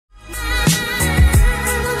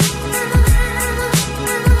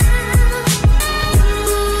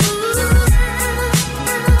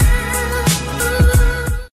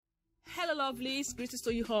greetings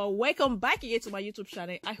to you all. Welcome back again to my YouTube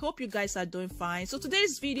channel. I hope you guys are doing fine. So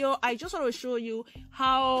today's video, I just want to show you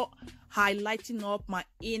how I lighten up my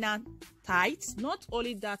inner tights. Not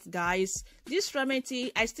only that, guys, this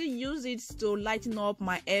remedy, I still use it to lighten up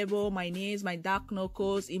my elbow, my knees, my dark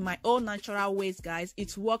knuckles in my own natural ways, guys.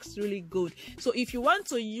 It works really good. So if you want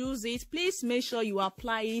to use it, please make sure you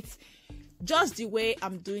apply it just the way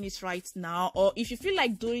I'm doing it right now, or if you feel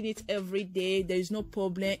like doing it every day, there is no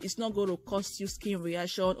problem. It's not going to cause you skin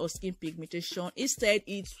reaction or skin pigmentation. Instead,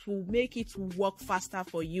 it will make it work faster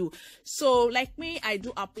for you. So like me, I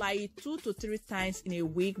do apply it 2 to 3 times in a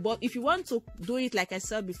week, but if you want to do it, like I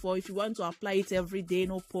said before, if you want to apply it every day,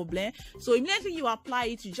 no problem. So immediately you apply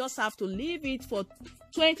it, you just have to leave it for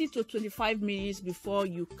 20 to 25 minutes before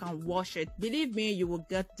you can wash it. Believe me, you will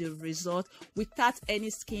get the result without any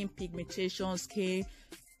skin pigmentation, skin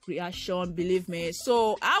reaction, believe me.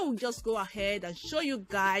 So I will just go ahead and show you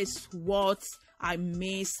guys what I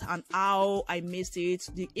missed and how I missed it,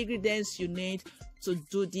 the ingredients you need to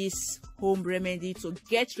do this home remedy to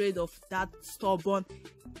get rid of that stubborn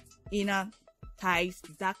inner tights,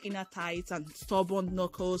 dark inner tights, and stubborn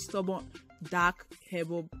knuckles, stubborn dark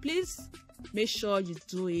elbow. Please make sure you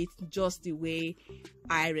do it just the way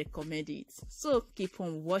I recommend it. So keep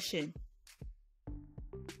on washing.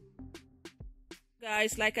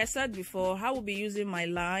 Guys, like I said before, I will be using my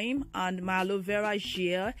lime and my aloe vera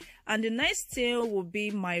gel, and the next thing will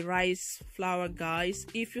be my rice flour, guys.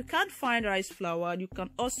 If you can't find rice flour, you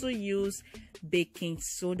can also use baking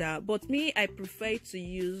soda, but me, I prefer to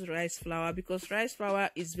use rice flour because rice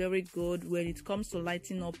flour is very good when it comes to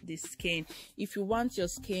lighting up the skin. If you want your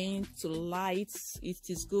skin to light, it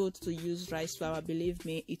is good to use rice flour. Believe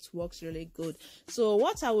me, it works really good. So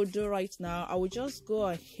what I will do right now, I will just go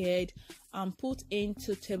ahead and put in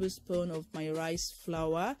 2 tablespoons of my rice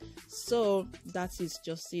flour. So that is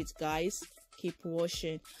just it, guys. Keep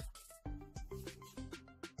washing.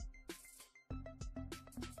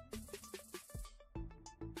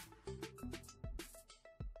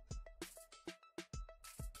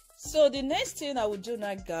 So the next thing I will do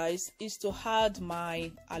now, guys, is to add my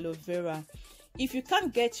aloe vera. If you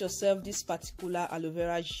can't get yourself this particular aloe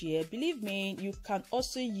vera gel, believe me, you can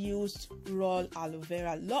also use raw aloe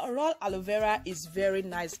vera. Raw aloe vera is very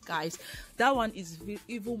nice, guys. That one is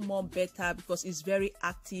even more better because it's very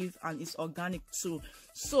active and it's organic too.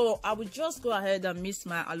 So I will just go ahead and mix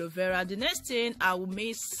my aloe vera. The next thing, I will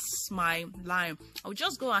mix my lime. I will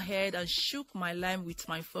just go ahead and shook my lime with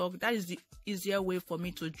my fork. That is the easier way for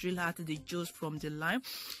me to drill out the juice from the lime.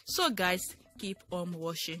 So guys, keep on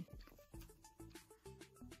washing.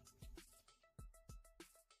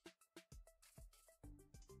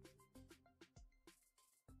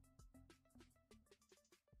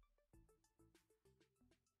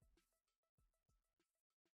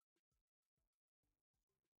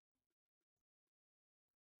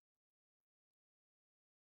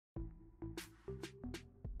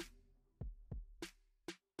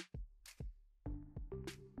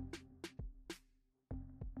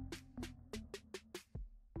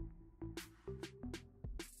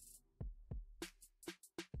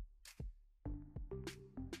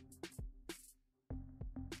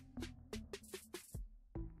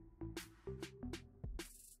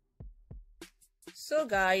 So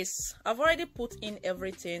guys, I've already put in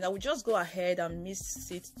everything. I will just go ahead and mix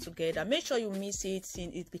it together. Make sure you mix it till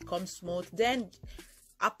it becomes smooth, then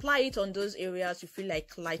apply it on those areas you feel like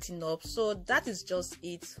lighting up. So that is just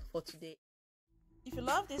it for today. If you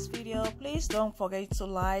love this video, please don't forget to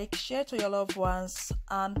like, share to your loved ones,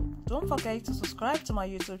 and don't forget to subscribe to my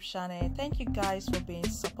YouTube channel. Thank you guys for being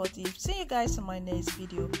supportive. See you guys in my next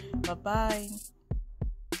video. Bye bye.